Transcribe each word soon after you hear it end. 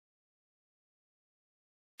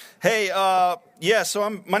Hey,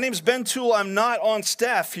 my name's Ben Toole. I'm not on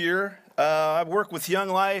staff here. I work with Young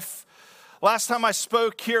Life. Last time I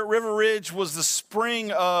spoke here at River Ridge was the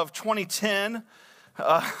spring of 2010,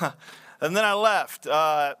 and then I left.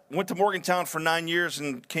 Went to Morgantown for 9 years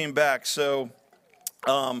and came back. So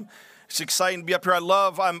it's exciting to be up here.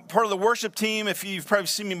 I'm part of the worship team, if you've probably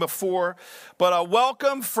seen me before. But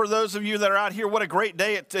welcome for those of you that are out here. What a great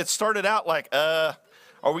day. It started out like,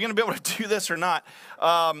 are we going to be able to do this or not?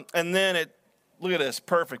 And then look at this,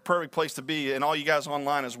 perfect place to be, and all you guys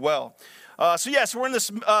online as well. So we're in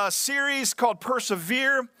this series called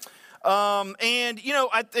Persevere. And,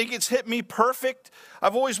 I think it's hit me perfect.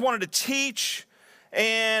 I've always wanted to teach,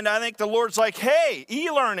 and I think the Lord's like, hey,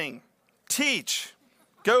 e-learning, teach,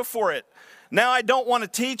 go for it. Now I don't want to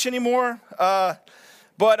teach anymore,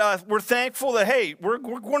 but we're thankful that, hey, we're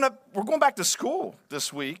going back to school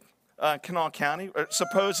this week. Kanawha County,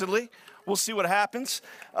 supposedly. We'll see what happens.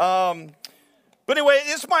 But anyway,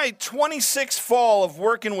 it's my 26th fall of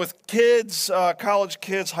working with kids, college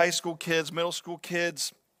kids, high school kids, middle school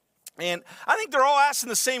kids. And I think they're all asking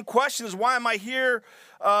the same questions. Why am I here?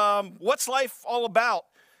 What's life all about?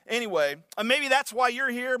 Anyway, maybe that's why you're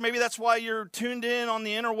here. Maybe that's why you're tuned in on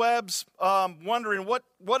the interwebs, wondering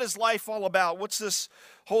what is life all about? What's this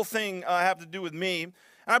whole thing have to do with me?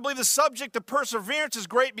 And I believe the subject of perseverance is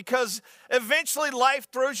great because eventually life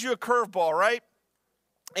throws you a curveball, right?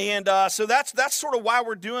 And so that's sort of why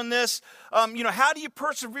we're doing this. How do you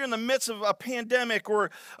persevere in the midst of a pandemic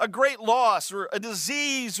or a great loss or a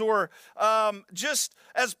disease or just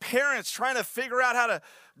as parents trying to figure out how to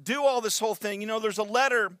do all this whole thing? There's a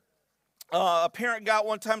letter a parent got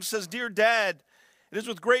one time that says, "Dear Dad, it is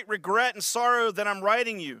with great regret and sorrow that I'm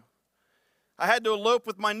writing you. I had to elope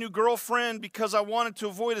with my new girlfriend because I wanted to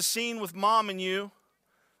avoid a scene with Mom and you.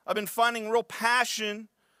 I've been finding real passion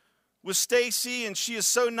with Stacy, and she is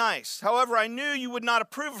so nice. However, I knew you would not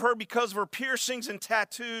approve of her because of her piercings and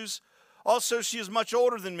tattoos. Also, she is much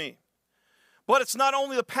older than me. But it's not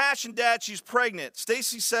only the passion, Dad, she's pregnant.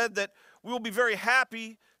 Stacy said that we will be very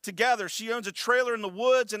happy together. She owns a trailer in the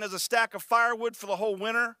woods and has a stack of firewood for the whole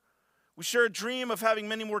winter. We share a dream of having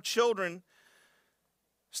many more children.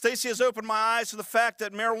 Stacy has opened my eyes to the fact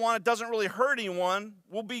that marijuana doesn't really hurt anyone.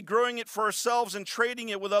 We'll be growing it for ourselves and trading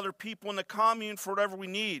it with other people in the commune for whatever we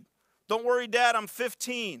need. Don't worry, Dad, I'm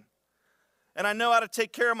 15, and I know how to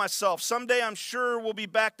take care of myself. Someday I'm sure we'll be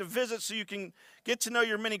back to visit so you can get to know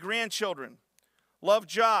your many grandchildren. Love,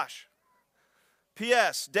 Josh.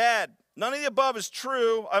 P.S. Dad, none of the above is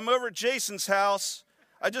true. I'm over at Jason's house.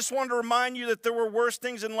 I just wanted to remind you that there were worse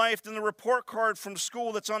things in life than the report card from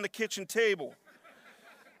school that's on the kitchen table.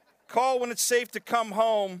 Call when it's safe to come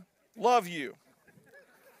home. Love you."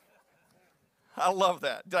 I love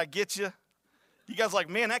that. Did I get you? You guys are like,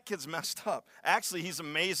 man, that kid's messed up. Actually, he's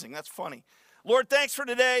amazing. That's funny. Lord, thanks for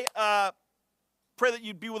today. Pray that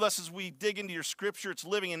you'd be with us as we dig into your scripture. It's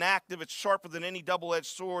living and active. It's sharper than any double-edged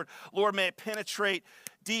sword. Lord, may it penetrate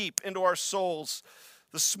deep into our souls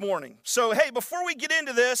this morning. So, hey, before we get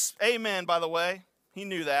into this, amen, by the way. He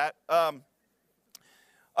knew that.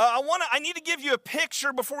 I need to give you a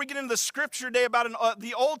picture before we get into the scripture today about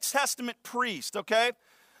the Old Testament priest, okay?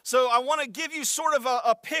 So I want to give you sort of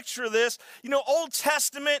a picture of this. Old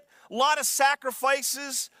Testament, a lot of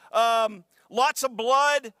sacrifices, lots of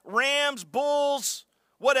blood, rams, bulls,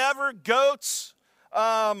 whatever, goats,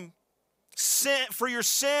 sin, for your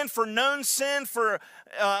sin, for known sin, for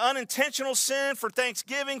unintentional sin, for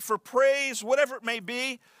thanksgiving, for praise, whatever it may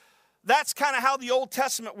be. That's kind of how the Old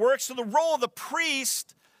Testament works. So the role of the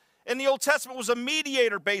priest in the Old Testament was a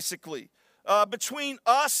mediator, basically, between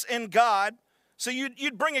us and God. So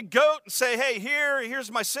you'd bring a goat and say, hey,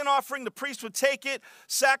 here's my sin offering. The priest would take it,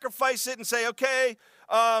 sacrifice it, and say, okay,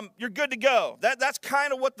 you're good to go. That's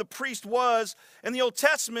kind of what the priest was in the Old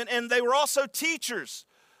Testament, and they were also teachers.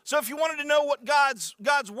 So if you wanted to know what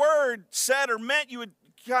God's word said or meant, you would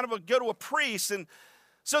kind of go to a priest. And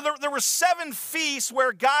so there were 7 feasts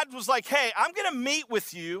where God was like, hey, I'm going to meet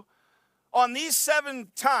with you on these 7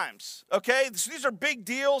 times, okay? These are big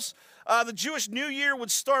deals. The Jewish New Year would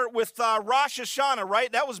start with Rosh Hashanah, right?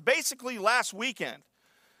 That was basically last weekend,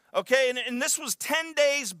 okay? And this was 10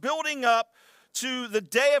 days building up to the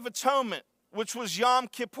Day of Atonement, which was Yom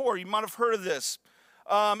Kippur. You might have heard of this.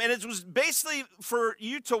 And it was basically for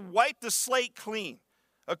you to wipe the slate clean,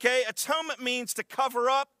 okay? Atonement means to cover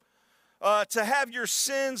up, to have your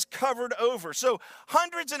sins covered over. So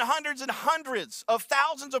hundreds and hundreds and hundreds of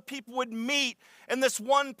thousands of people would meet in this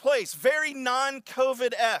one place, very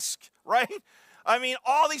non-COVID-esque, right? I mean,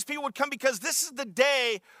 all these people would come because this is the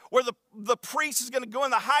day where the priest is going to go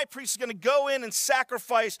in, the high priest is going to go in and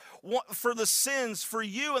sacrifice for the sins for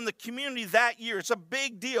you and the community that year. It's a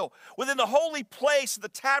big deal. Within the holy place, the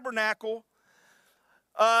tabernacle,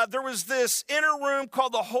 there was this inner room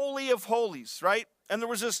called the Holy of Holies, right? And there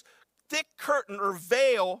was this thick curtain or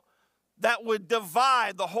veil that would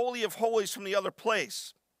divide the Holy of Holies from the other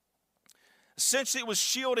place. Essentially, it was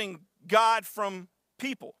shielding God from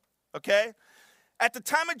people, okay? At the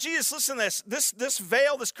time of Jesus, listen to this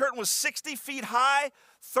veil, this curtain was 60 feet high,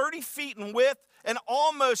 30 feet in width, and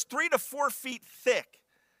almost 3 to 4 feet thick.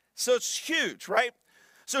 So it's huge, right?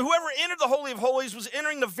 So whoever entered the Holy of Holies was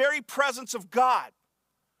entering the very presence of God.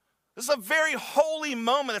 This is a very holy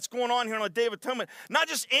moment that's going on here on the Day of Atonement. Not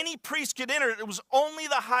just any priest could enter. It was only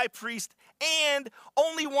the high priest and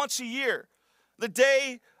only once a year, the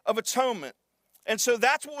Day of Atonement. And so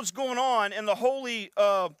that's what was going on in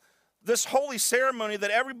the this holy ceremony that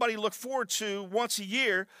everybody looked forward to once a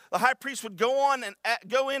year. The high priest would go in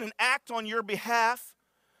and act on your behalf.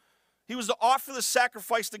 He was to offer the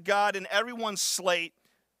sacrifice to God and everyone's slate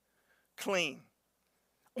clean.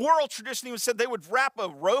 Oral tradition even said they would wrap a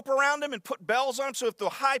rope around him and put bells on him, so if the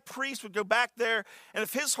high priest would go back there, and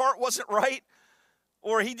if his heart wasn't right,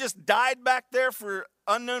 or he just died back there for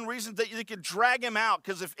unknown reasons, that they could drag him out,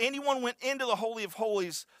 because if anyone went into the Holy of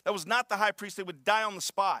Holies that was not the high priest, they would die on the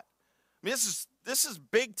spot. I mean, this is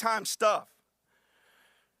big time stuff.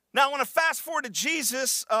 Now, I want to fast forward to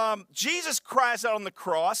Jesus. Jesus cries out on the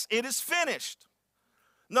cross, "It is finished."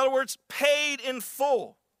 In other words, paid in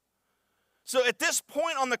full. So at this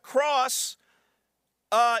point on the cross,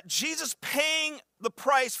 Jesus paying the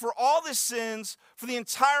price for all the sins for the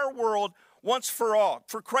entire world once for all.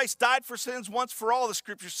 For Christ died for sins once for all, the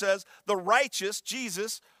scripture says, the righteous,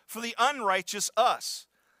 Jesus, for the unrighteous, us.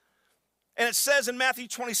 And it says in Matthew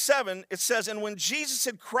 27, it says, "And when Jesus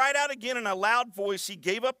had cried out again in a loud voice, he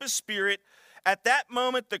gave up his spirit. At that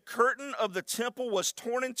moment, the curtain of the temple was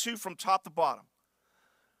torn in two from top to bottom.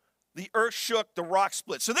 The earth shook, the rock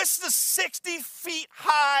split." So this is a 60 feet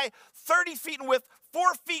high, 30 feet in width,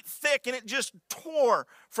 4 feet thick, and it just tore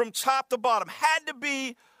from top to bottom. Had to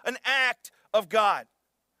be an act of God.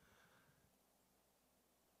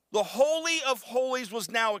 The Holy of Holies was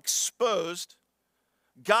now exposed.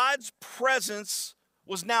 God's presence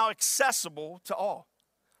was now accessible to all.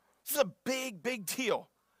 This is a big, big deal.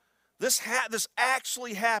 This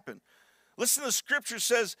actually happened. Listen to the scripture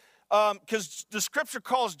says, because the scripture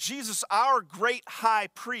calls Jesus our great high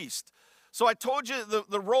priest. So I told you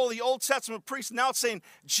the role of the Old Testament priest. Now it's saying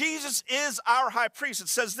Jesus is our high priest. It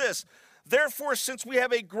says this, "Therefore, since we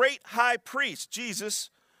have a great high priest, Jesus,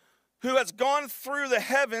 who has gone through the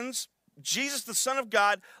heavens, Jesus, the Son of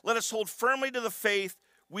God, let us hold firmly to the faith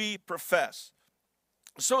we profess."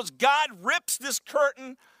 So as God rips this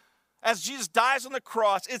curtain, as Jesus dies on the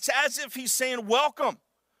cross, it's as if he's saying, welcome.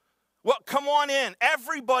 Well, come on in.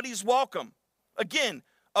 Everybody's welcome. Again,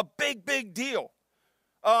 a big, big deal.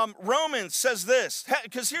 Romans says this,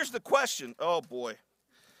 because here's the question. Oh, boy.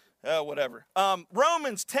 Whatever.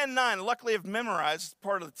 Romans 10:9, luckily I've memorized, it's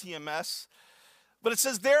part of the TMS. But it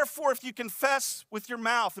says, "Therefore, if you confess with your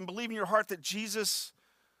mouth and believe in your heart that Jesus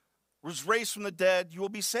was raised from the dead, you will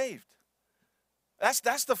be saved."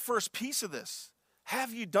 That's the first piece of this.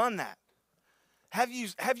 Have you done that? Have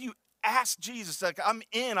you asked Jesus, like, I'm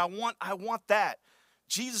in, I want that.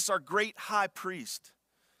 Jesus, our great high priest.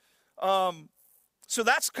 So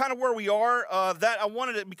that's kind of where we are. That I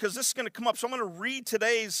wanted it because this is going to come up. So I'm going to read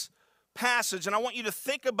today's passage, and I want you to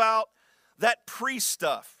think about that priest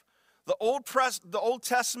stuff. The Old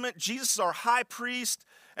Testament, Jesus is our high priest,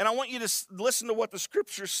 and I want you to listen to what the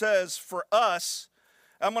scripture says for us.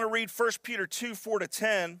 I'm going to read 1 Peter 2,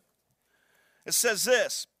 4-10. It says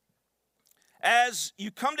this, "As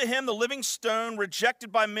you come to him, the living stone,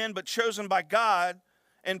 rejected by men but chosen by God,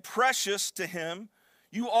 and precious to him,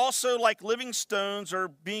 you also, like living stones, are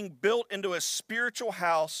being built into a spiritual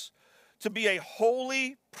house to be a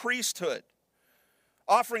holy priesthood,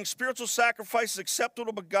 offering spiritual sacrifices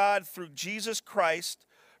acceptable to God through Jesus Christ.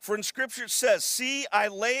 For in Scripture it says, 'See, I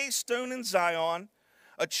lay a stone in Zion,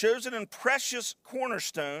 a chosen and precious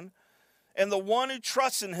cornerstone, and the one who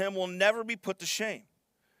trusts in him will never be put to shame.'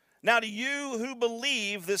 Now to you who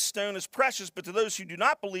believe, this stone is precious, but to those who do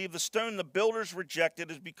not believe, the stone the builders rejected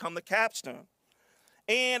has become the capstone,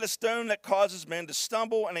 and a stone that causes men to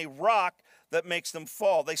stumble, and a rock that makes them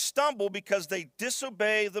fall. They stumble because they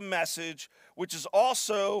disobey the message, which is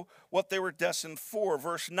also what they were destined for."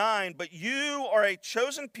 Verse 9, "But you are a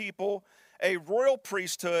chosen people, a royal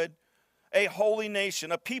priesthood, a holy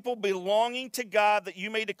nation, a people belonging to God, that you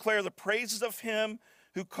may declare the praises of him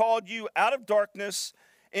who called you out of darkness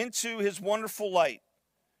into his wonderful light.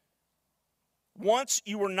 Once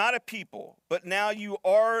you were not a people, but now you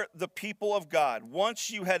are the people of God. Once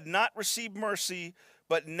you had not received mercy,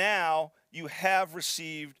 but now you have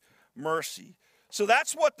received mercy. So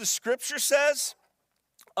that's what the scripture says.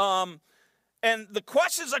 And the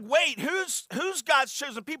question is like, wait, who's God's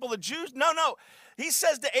chosen people? The Jews? No. He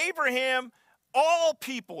says to Abraham, all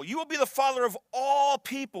people, you will be the father of all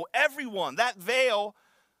people, everyone. That veil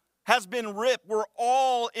has been ripped. We're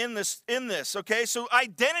all in this, okay? So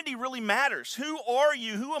identity really matters. Who are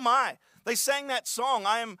you? Who am I? They sang that song,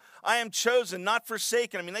 I am chosen, not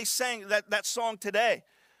forsaken. I mean, they sang that song today.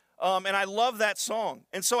 And I love that song.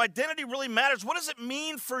 And so identity really matters. What does it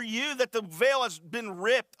mean for you that the veil has been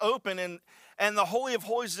ripped open and the Holy of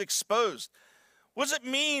Holies is exposed? What does it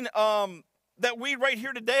mean that we right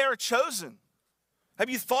here today are chosen? Have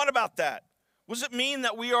you thought about that? What does it mean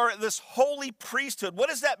that we are this holy priesthood? What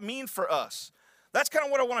does that mean for us? That's kind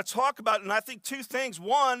of what I want to talk about. And I think two things.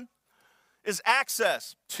 One is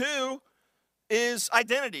access. Two is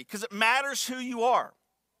identity, because it matters who you are,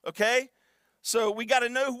 okay? So we got to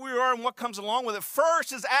know who we are and what comes along with it.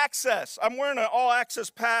 First is access. I'm wearing an all-access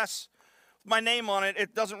pass with my name on it.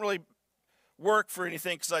 It doesn't really work for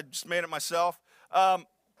anything because I just made it myself.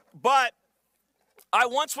 But I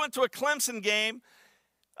once went to a Clemson game,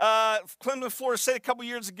 Clemson, Florida State, a couple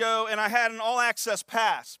years ago, and I had an all-access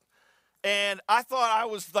pass. And I thought I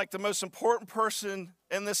was like the most important person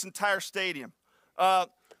in this entire stadium.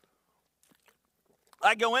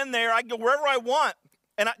 I go in there, I go wherever I want.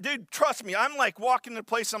 And dude, trust me, I'm like walking to a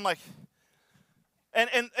place, I'm like, and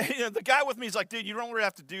you know, the guy with me is like, dude, you don't really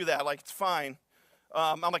have to do that. Like, it's fine.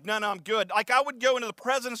 I'm like, no, I'm good. Like, I would go into the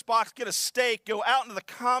president's box, get a steak, go out into the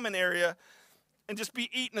common area, and just be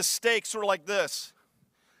eating a steak sort of like this.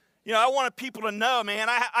 You know, I wanted people to know, man.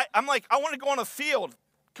 I'm like, I want to go on the field.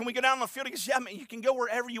 Can we go down on the field? He goes, yeah, man, you can go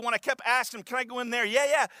wherever you want. I kept asking him, can I go in there?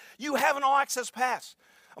 Yeah, you have an all-access pass.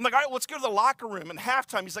 I'm like, all right, let's go to the locker room. And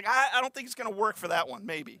halftime, he's like, I don't think it's going to work for that one,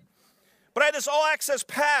 maybe. But I had this all-access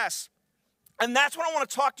pass, and that's what I want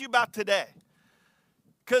to talk to you about today.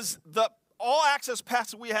 Because the all-access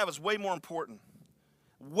pass that we have is way more important,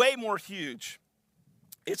 way more huge.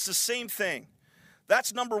 It's the same thing.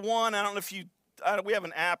 That's number one. I don't know if we have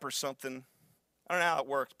an app or something. I don't know how it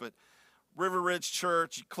works, but River Ridge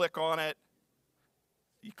Church, you click on it.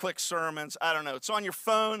 You click sermons. I don't know. It's on your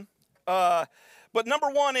phone. But number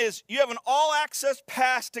one is you have an all-access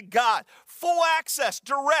pass to God. Full access,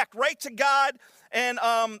 direct, right to God. And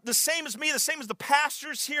the same as me, the same as the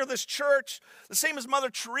pastors here, this church, the same as Mother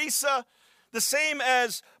Teresa, the same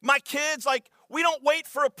as my kids. Like, we don't wait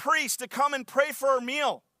for a priest to come and pray for our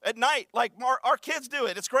meal at night. Like, our kids do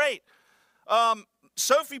it. It's great.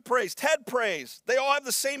 Sophie prays, Ted prays. They all have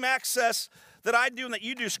the same access that I do and that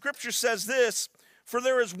you do. Scripture says this, for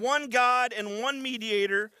there is one God and one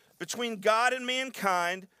mediator between God and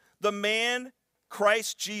mankind, the man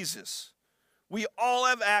Christ Jesus. We all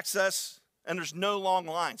have access, and there's no long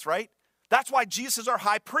lines, right? That's why Jesus is our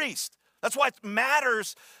high priest. That's why it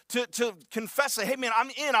matters to confess, say, hey, man,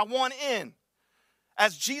 I'm in, I want in.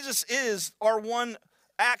 As Jesus is our one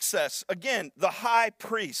access, again, the high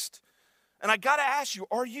priest. And I got to ask you,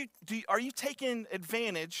 are you taking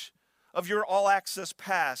advantage of your all-access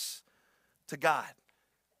pass to God?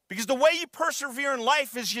 Because the way you persevere in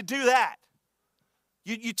life is you do that.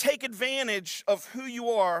 You take advantage of who you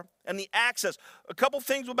are and the access. A couple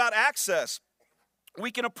things about access.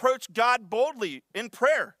 We can approach God boldly in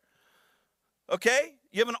prayer. Okay?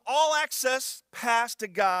 You have an all-access pass to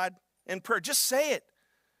God in prayer. Just say it.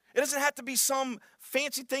 It doesn't have to be some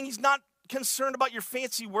fancy thing. He's not concerned about your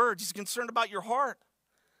fancy words. He's concerned about your heart.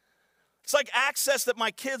 It's like access that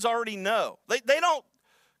my kids already know. They don't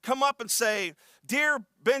come up and say, dear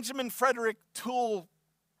Benjamin Frederick Toole,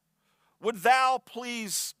 would thou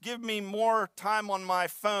please give me more time on my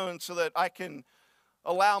phone so that I can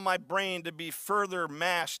allow my brain to be further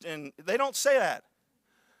mashed? And they don't say that.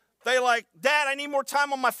 They like, Dad, I need more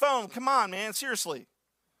time on my phone. Come on, man, seriously.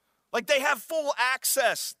 Like, they have full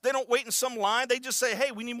access. They don't wait in some line. They just say,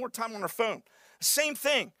 hey, we need more time on our phone. Same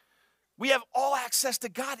thing. We have all access to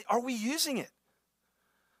God. Are we using it?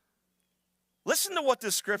 Listen to what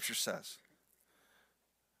this scripture says.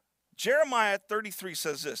 Jeremiah 33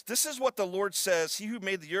 says this. This is what the Lord says. He who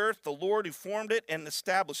made the earth, the Lord who formed it and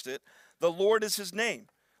established it, the Lord is his name.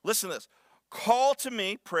 Listen to this. Call to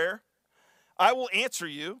me, prayer. I will answer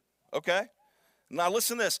you. Okay? Now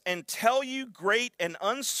listen to this. And tell you great and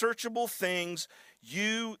unsearchable things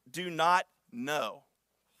you do not know.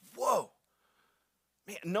 Whoa.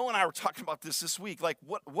 Man, Noah and I were talking about this week. Like,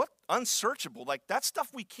 what unsearchable? Like, that stuff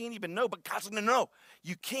we can't even know. But God's like, no,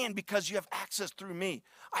 you can because you have access through me.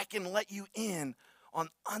 I can let you in on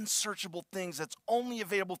unsearchable things that's only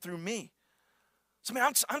available through me. So,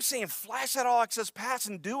 man, I'm saying flash that all access pass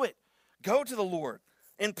and do it. Go to the Lord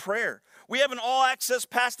in prayer. We have an all access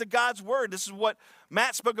pass to God's word. This is what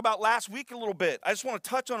Matt spoke about last week a little bit. I just want to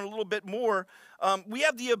touch on it a little bit more. We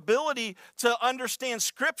have the ability to understand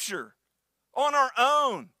Scripture on our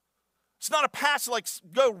own. It's not a pass to like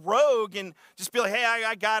go rogue and just be like, hey,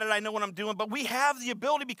 I got it. I know what I'm doing. But we have the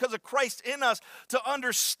ability because of Christ in us to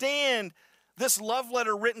understand this love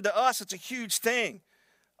letter written to us. It's a huge thing.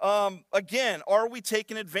 Again, are we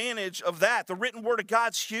taking advantage of that? The written word of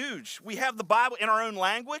God's huge. We have the Bible in our own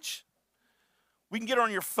language. We can get it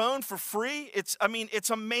on your phone for free. It's an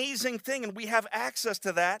amazing thing, and we have access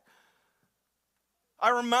to that. I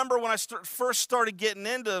remember when I first started getting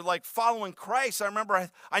into like following Christ, I remember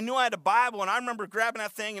I knew I had a Bible, and I remember grabbing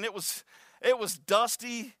that thing, and it was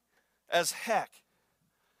dusty as heck.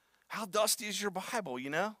 How dusty is your Bible, you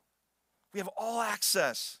know? We have all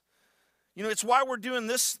access. You know, it's why we're doing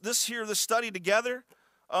this study together.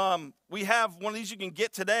 We have one of these you can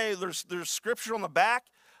get today. There's scripture on the back.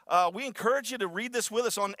 We encourage you to read this with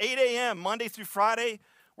us on 8 a.m. Monday through Friday.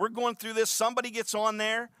 We're going through this. Somebody gets on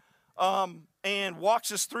there and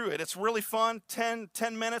walks us through it. It's really fun, 10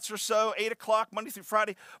 minutes or so, 8 o'clock, Monday through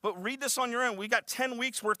Friday. But read this on your own. We got 10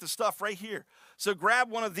 weeks worth of stuff right here. So grab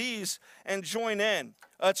one of these and join in.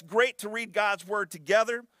 It's great to read God's word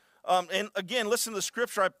together. And again, listen to the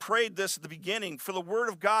scripture. I prayed this at the beginning. For the word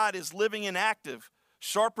of God is living and active,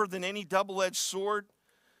 sharper than any double-edged sword.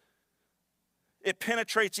 It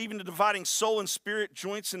penetrates even to dividing soul and spirit,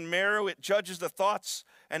 joints and marrow. It judges the thoughts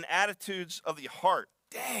and attitudes of the heart.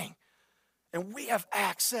 Dang. And we have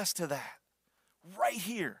access to that right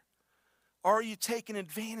here. Are you taking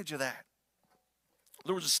advantage of that?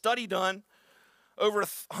 There was a study done. Over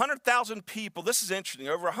 100,000 people. This is interesting.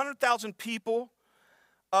 Over 100,000 people.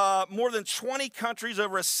 More than 20 countries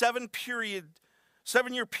over a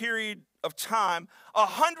 7-year period of time,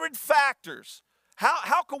 100 factors.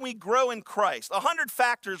 How can we grow in Christ? 100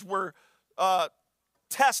 factors were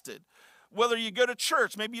tested. Whether you go to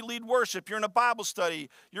church, maybe you lead worship, you're in a Bible study,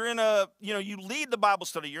 you lead the Bible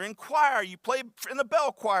study, you're in choir, you play in the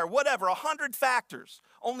bell choir, whatever, 100 factors.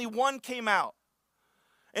 Only one came out.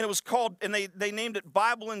 And it was called, and they named it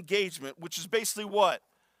Bible engagement, which is basically what?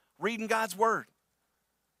 Reading God's word.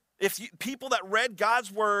 People that read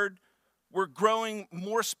God's word were growing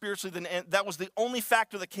more spiritually and that was the only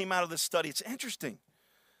factor that came out of this study. It's interesting.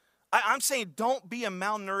 I'm saying don't be a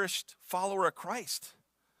malnourished follower of Christ.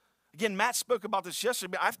 Again, Matt spoke about this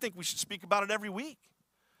yesterday, but I think we should speak about it every week.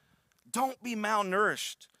 Don't be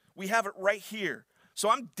malnourished. We have it right here. So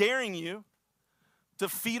I'm daring you to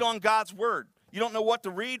feed on God's word. You don't know what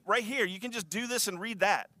to read? Right here. You can just do this and read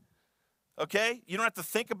that. Okay? You don't have to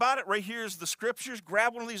think about it. Right here is the scriptures.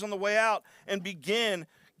 Grab one of these on the way out and begin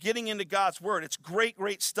getting into God's word. It's great,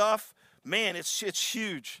 great stuff. Man, it's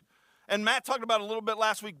huge. And Matt talked about it a little bit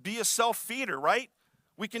last week. Be a self-feeder, right?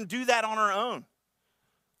 We can do that on our own.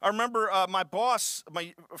 I remember my boss,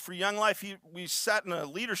 for Young Life, we sat in a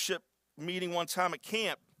leadership meeting one time at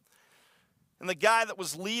camp. And the guy that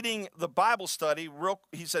was leading the Bible study,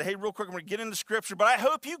 he said, hey, real quick, I'm going to get into scripture, but I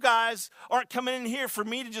hope you guys aren't coming in here for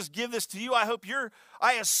me to just give this to you.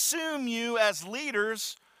 I assume you as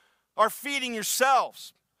leaders are feeding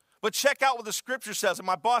yourselves. But check out what the scripture says. And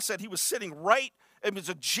my boss said he was sitting it was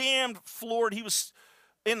a jammed floor. He was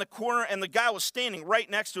in the corner, and the guy was standing right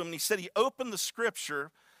next to him. And he said he opened the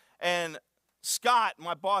scripture, and Scott,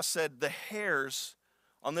 my boss, said the hairs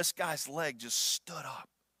on this guy's leg just stood up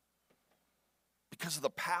because of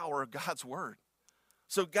the power of God's word.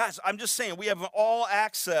 So guys, I'm just saying we have all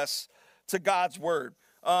access to God's word.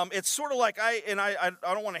 It's sort of like, I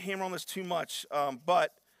don't want to hammer on this too much,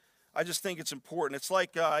 but I just think it's important. It's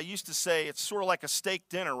like, I used to say, it's sort of like a steak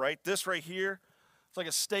dinner, right? This right here, it's like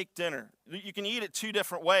a steak dinner. You can eat it two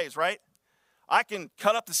different ways, right? I can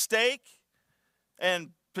cut up the steak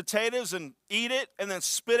and potatoes and eat it and then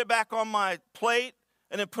spit it back on my plate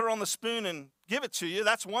and then put it on the spoon and give it to you.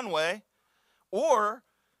 That's one way. Or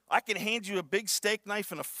I can hand you a big steak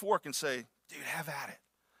knife and a fork and say, dude, have at it.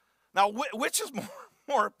 Now, which is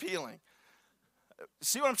more appealing?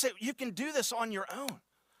 See what I'm saying? You can do this on your own.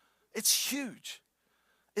 It's huge.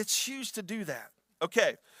 It's huge to do that.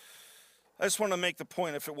 Okay. I just want to make the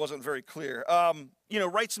point if it wasn't very clear.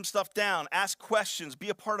 Write some stuff down. Ask questions. Be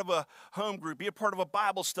a part of a home group. Be a part of a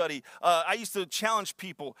Bible study. I used to challenge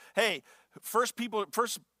people. Hey, first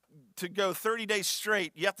to go 30 days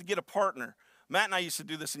straight, you have to get a partner. Matt and I used to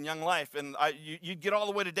do this in Young Life, and you'd get all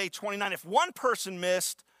the way to day 29. If one person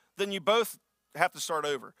missed, then you both have to start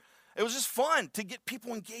over. It was just fun to get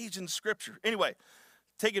people engaged in Scripture. Anyway,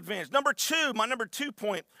 take advantage. My number two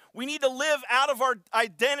point, we need to live out of our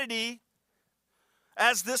identity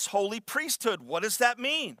as this holy priesthood. What does that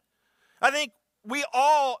mean? I think we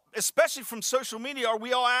all, especially from social media,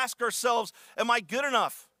 we all ask ourselves, am I good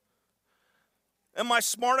enough? Am I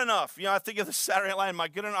smart enough? I think of the Saturday Night Live, am I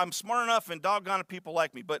good enough? I'm smart enough and doggone it, people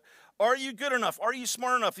like me. But are you good enough? Are you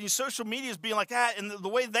smart enough? And social media is being like that, and the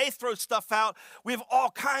way they throw stuff out, we have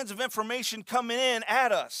all kinds of information coming in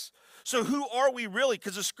at us. So who are we really?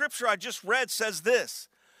 Because the scripture I just read says this: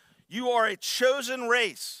 you are a chosen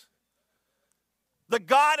race. The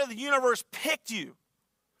God of the universe picked you.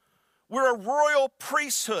 We're a royal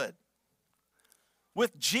priesthood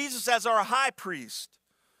with Jesus as our high priest.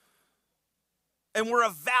 And we're a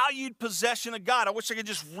valued possession of God. I wish I could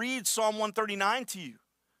just read Psalm 139 to you.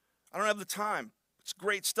 I don't have the time. It's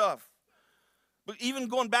great stuff. But even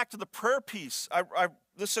going back to the prayer piece,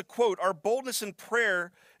 this is a quote: our boldness in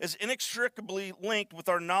prayer is inextricably linked with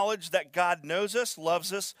our knowledge that God knows us,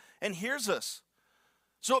 loves us, and hears us.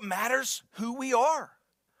 So it matters who we are.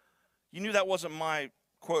 You knew that wasn't my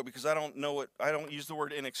quote because I don't know it. I don't use the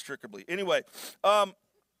word inextricably. Anyway,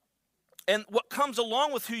 and what comes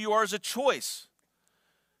along with who you are is a choice.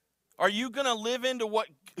 Are you going to live into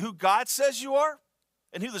who God says you are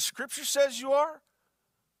and who the scripture says you are,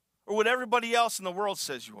 or what everybody else in the world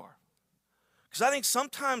says you are? Because I think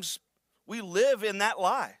sometimes we live in that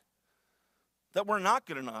lie that we're not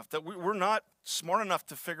good enough, that we're not smart enough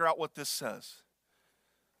to figure out what this says,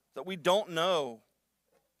 that we don't know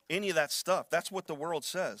any of that stuff. That's what the world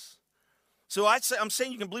says. So I'm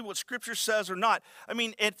saying you can believe what Scripture says or not. I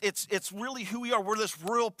mean, it's really who we are. We're this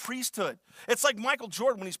royal priesthood. It's like Michael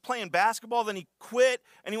Jordan when he's playing basketball, then he quit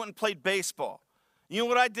and he went and played baseball. You know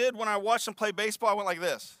what I did when I watched him play baseball? I went like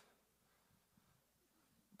this.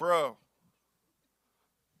 Bro,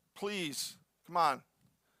 please, come on.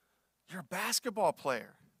 You're a basketball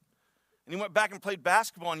player. And he went back and played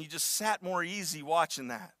basketball, and you just sat more easy watching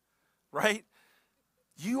that, right?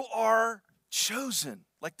 You are chosen,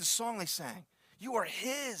 like the song they sang. You are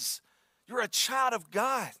his. You're a child of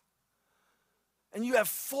God. And you have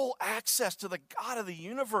full access to the God of the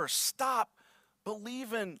universe. Stop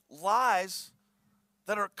believing lies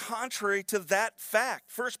that are contrary to that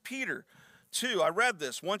fact. 1 Peter 2, I read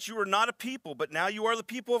this. Once you were not a people, but now you are the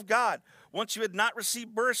people of God. Once you had not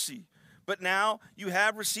received mercy, but now you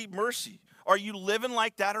have received mercy. Are you living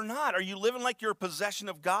like that or not? Are you living like you're a possession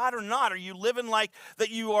of God or not? Are you living like that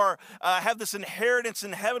you are have this inheritance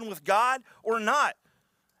in heaven with God or not?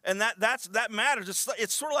 And that matters.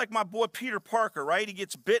 It's sort of like my boy Peter Parker, right? He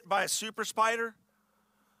gets bit by a super spider,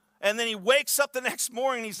 and then he wakes up the next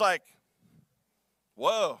morning and he's like,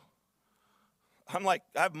 whoa. I'm like,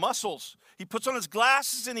 I have muscles. He puts on his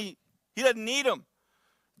glasses and he doesn't need them.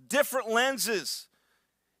 Different lenses.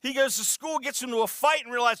 He goes to school, gets into a fight,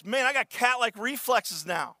 and realizes, man, I got cat-like reflexes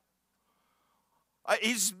now.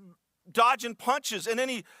 He's dodging punches, and then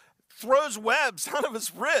he throws webs out of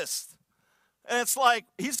his wrist. And it's like,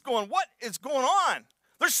 he's going, what is going on?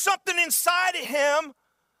 There's something inside of him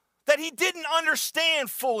that he didn't understand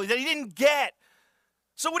fully, that he didn't get.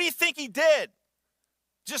 So what do you think he did?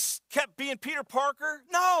 Just kept being Peter Parker?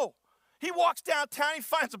 No. He walks downtown, he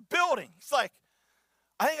finds a building. He's like,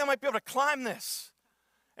 I think I might be able to climb this.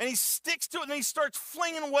 And he sticks to it, and he starts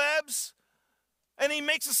flinging webs, and he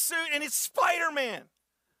makes a suit, and it's Spider-Man.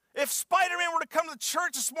 If Spider-Man were to come to the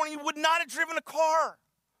church this morning, he would not have driven a car.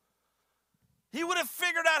 He would have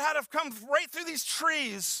figured out how to come right through these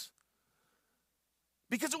trees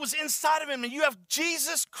because it was inside of him. And you have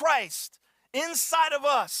Jesus Christ inside of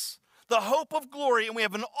us, the hope of glory, and we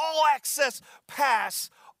have an all-access pass.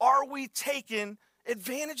 Are we taking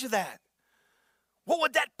advantage of that? What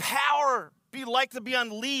would that power be like to be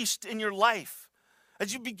unleashed in your life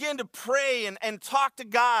as you begin to pray and talk to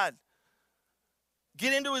God,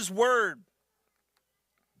 get into his word?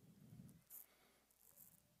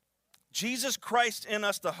 Jesus Christ in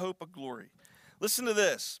us, the hope of glory. Listen to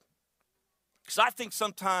this, because I think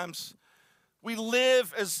sometimes we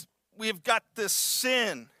live as we have got this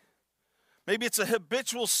sin. Maybe it's a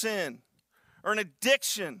habitual sin or an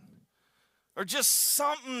addiction or just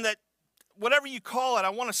something that, whatever you call it. I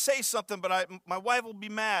want to say something, but my wife will be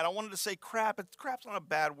mad. I wanted to say crap. Crap's not a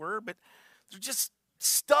bad word, but they're just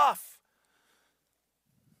stuff.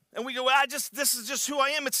 And we go, this is just who I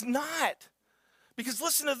am. It's not. Because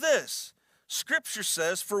listen to this. Scripture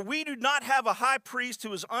says, for we do not have a high priest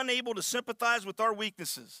who is unable to sympathize with our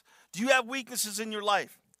weaknesses. Do you have weaknesses in your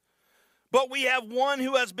life? But we have one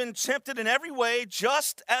who has been tempted in every way,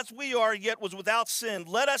 just as we are, yet was without sin.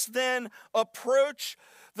 Let us then approach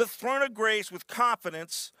the throne of grace with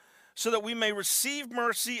confidence, so that we may receive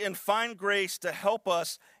mercy and find grace to help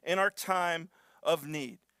us in our time of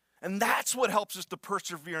need. And that's what helps us to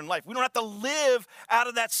persevere in life. We don't have to live out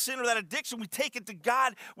of that sin or that addiction. We take it to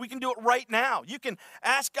God. We can do it right now. You can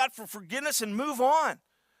ask God for forgiveness and move on.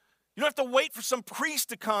 You don't have to wait for some priest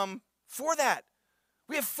to come for that.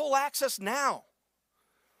 We have full access now.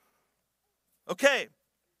 Okay.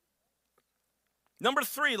 Number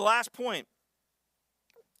 3, the last point.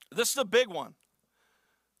 This is a big one.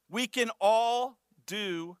 We can all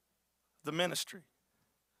do the ministry.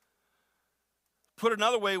 Put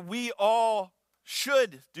another way, we all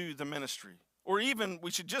should do the ministry. Or even,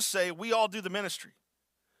 we should just say, we all do the ministry.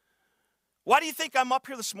 Why do you think I'm up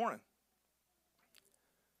here this morning?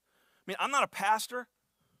 I mean, I'm not a pastor.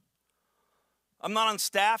 I'm not on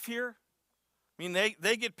staff here. I mean,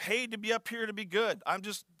 they get paid to be up here to be good. I'm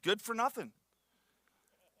just good for nothing.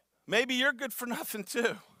 Maybe you're good for nothing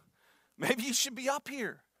too. Maybe you should be up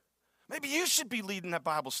here. Maybe you should be leading that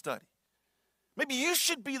Bible study. Maybe you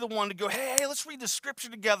should be the one to go, hey, let's read the scripture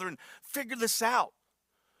together and figure this out.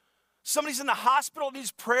 Somebody's in the hospital,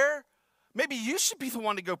 needs prayer. Maybe you should be the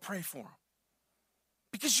one to go pray for them.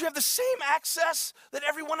 Because you have the same access that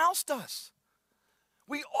everyone else does.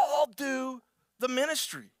 We all do the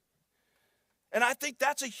ministry. And I think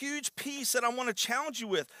that's a huge piece that I want to challenge you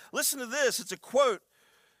with. Listen to this. It's a quote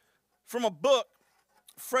from a book.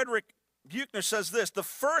 Frederick Buechner says this: the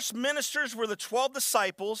first ministers were the 12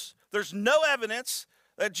 disciples. There's no evidence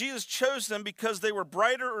that Jesus chose them because they were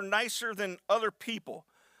brighter or nicer than other people.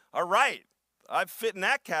 All right, I fit in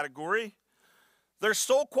that category. Their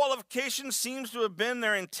sole qualification seems to have been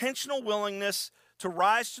their intentional willingness to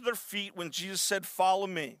rise to their feet when Jesus said, "Follow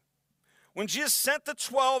me." When Jesus sent the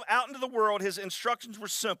 12 out into the world, his instructions were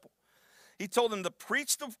simple. He told them to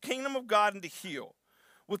preach the kingdom of God and to heal,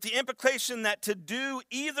 with the implication that to do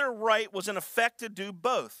either right was in effect to do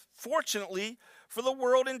both. Fortunately, for the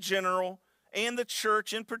world in general and the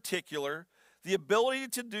church in particular, the ability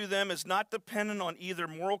to do them is not dependent on either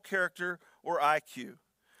moral character or IQ.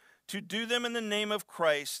 To do them in the name of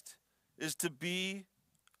Christ is to be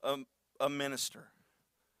a minister.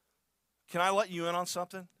 Can I let you in on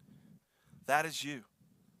something? That is you.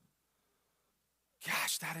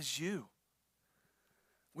 Gosh, that is you.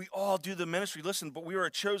 We all do the ministry. Listen, but we are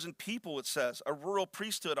a chosen people, it says, a royal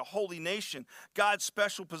priesthood, a holy nation, God's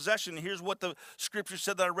special possession. Here's what the scripture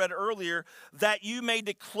said that I read earlier, that you may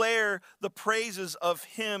declare the praises of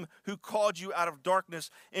him who called you out of darkness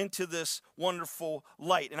into this wonderful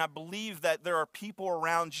light. And I believe that there are people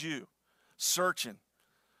around you searching,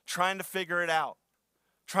 trying to figure it out,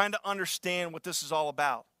 trying to understand what this is all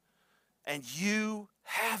about. And you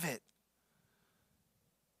have it.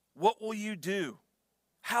 What will you do?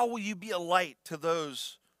 How will you be a light to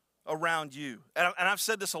those around you? And I've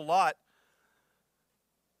said this a lot.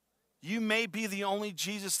 You may be the only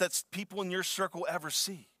Jesus that people in your circle ever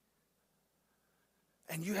see.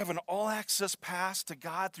 And you have an all-access pass to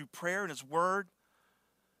God through prayer and his word.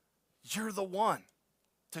 You're the one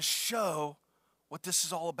to show what this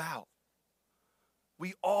is all about.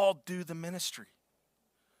 We all do the ministry.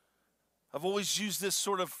 I've always used this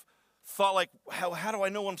sort of thought like, how do I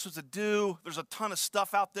know what I'm supposed to do? There's a ton of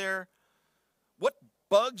stuff out there. What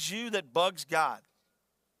bugs you that bugs God?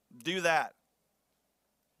 Do that.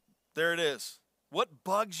 There it is. What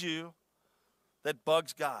bugs you that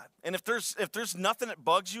bugs God? And if there's nothing that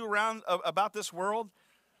bugs you around about this world,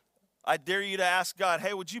 I dare you to ask God,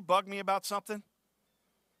 hey, would you bug me about something?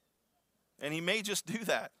 And he may just do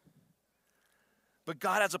that. But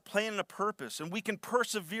God has a plan and a purpose, and we can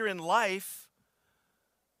persevere in life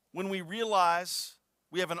when we realize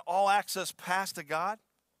we have an all-access pass to God,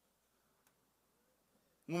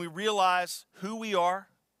 when we realize who we are,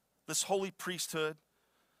 this holy priesthood,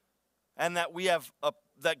 and that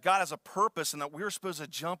that God has a purpose and that we're supposed to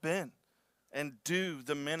jump in and do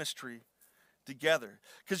the ministry together.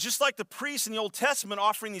 Because just like the priests in the Old Testament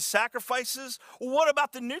offering these sacrifices, well, what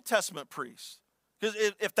about the New Testament priests? Because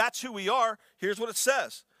if that's who we are, here's what it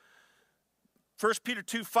says. 1 Peter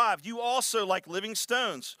 2:5, you also, like living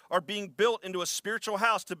stones, are being built into a spiritual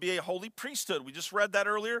house to be a holy priesthood. We just read that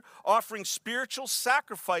earlier, offering spiritual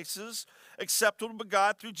sacrifices acceptable to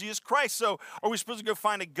God through Jesus Christ. So are we supposed to go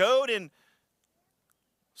find a goat and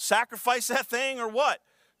sacrifice that thing or what?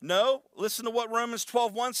 No, listen to what Romans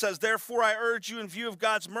 12:1 says. Therefore, I urge you in view of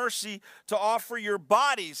God's mercy to offer your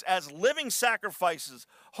bodies as living sacrifices,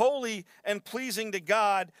 holy and pleasing to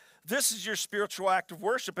God. this is your spiritual act of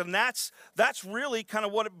worship. And that's really kind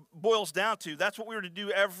of what it boils down to. That's what we were to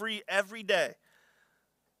do every day.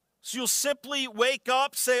 So you'll simply wake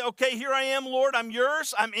up, say, okay, here I am, Lord, I'm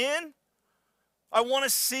yours, I'm in. I want to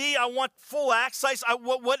see, I want full access.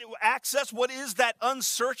 What is that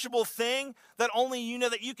unsearchable thing that only you know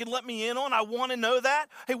that you can let me in on? I want to know that.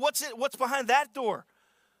 Hey, what's behind that door?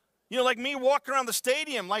 You know, like me walking around the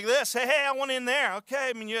stadium like this. Hey, I want in there.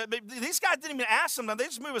 Okay, I mean, these guys didn't even ask them. They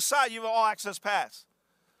just move aside. You have an all-access pass.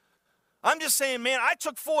 I'm just saying, man, I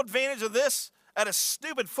took full advantage of this at a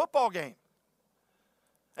stupid football game.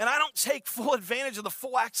 And I don't take full advantage of the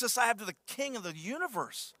full access I have to the King of the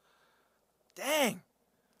universe. Dang.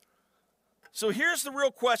 So here's the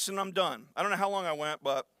real question. I'm done. I don't know how long I went,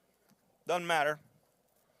 but doesn't matter.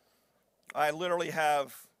 I literally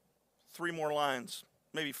have 3 more lines,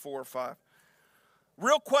 maybe 4 or 5.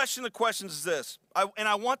 Real question of questions is this, and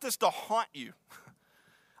I want this to haunt you.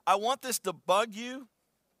 I want this to bug you.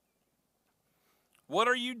 What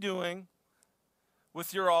are you doing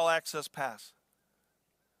with your all-access pass?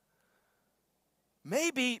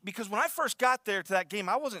 Maybe, because when I first got there to that game,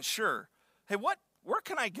 I wasn't sure. Hey, where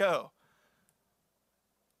can I go?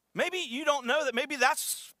 Maybe you don't know that. Maybe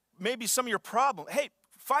that's some of your problem. Hey,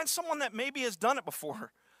 find someone that maybe has done it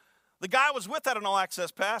before. The guy I was with had an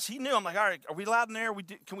all-access pass. He knew. I'm like, all right, are we allowed in there?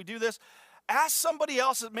 Can we do this? Ask somebody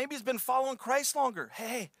else that maybe has been following Christ longer.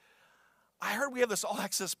 Hey, I heard we have this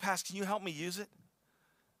all-access pass. Can you help me use it?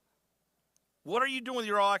 What are you doing with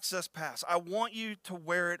your all-access pass? I want you to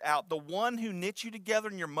wear it out. The one who knit you together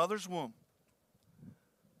in your mother's womb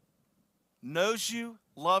knows you,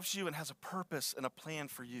 loves you, and has a purpose and a plan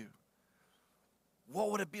for you. What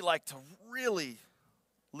would it be like to really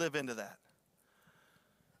live into that?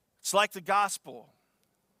 It's like the gospel,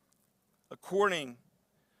 according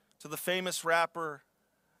to the famous rapper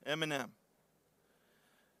Eminem.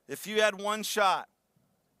 If you had one shot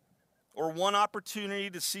or one opportunity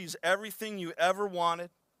to seize everything you ever wanted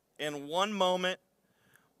in one moment,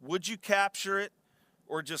 would you capture it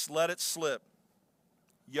or just let it slip?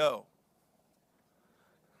 Yo.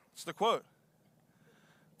 It's the quote.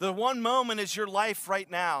 The one moment is your life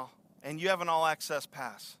right now, and you have an all-access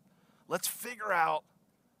pass. Let's figure out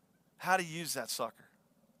how to use that sucker.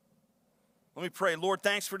 Let me pray. Lord,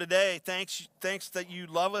 thanks for today. Thanks that you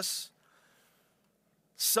love us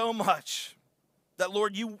so much that,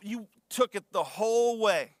 Lord, you took it the whole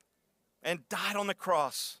way and died on the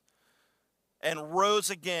cross and rose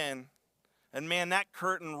again. And, man, that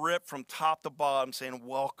curtain ripped from top to bottom saying,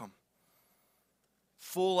 welcome.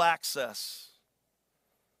 Full access.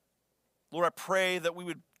 Lord, I pray that we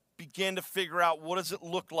would begin to figure out what does it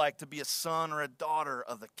look like to be a son or a daughter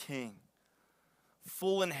of the King.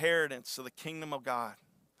 Full inheritance of the kingdom of God.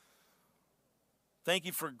 Thank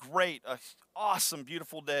you for a awesome,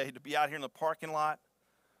 beautiful day to be out here in the parking lot.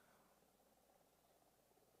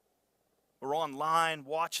 We're online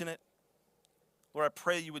watching it. Lord, I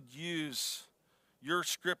pray you would use your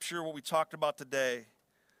scripture, what we talked about today,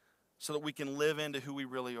 so that we can live into who we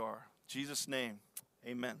really are. In Jesus' name,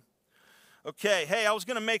 amen. Okay, hey, I was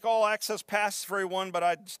going to make all access passes for everyone, but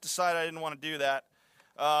I just decided I didn't want to do that.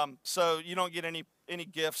 So you don't get any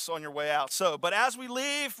gifts on your way out. But as we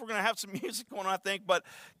leave, we're going to have some music going on, I think. But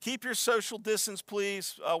keep your social distance,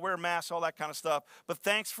 please. Wear a mask, all that kind of stuff. But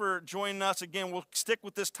thanks for joining us. Again, we'll stick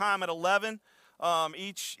with this time at 11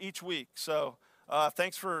 each week. So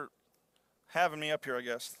thanks for having me up here, I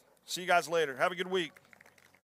guess. See you guys later. Have a good week.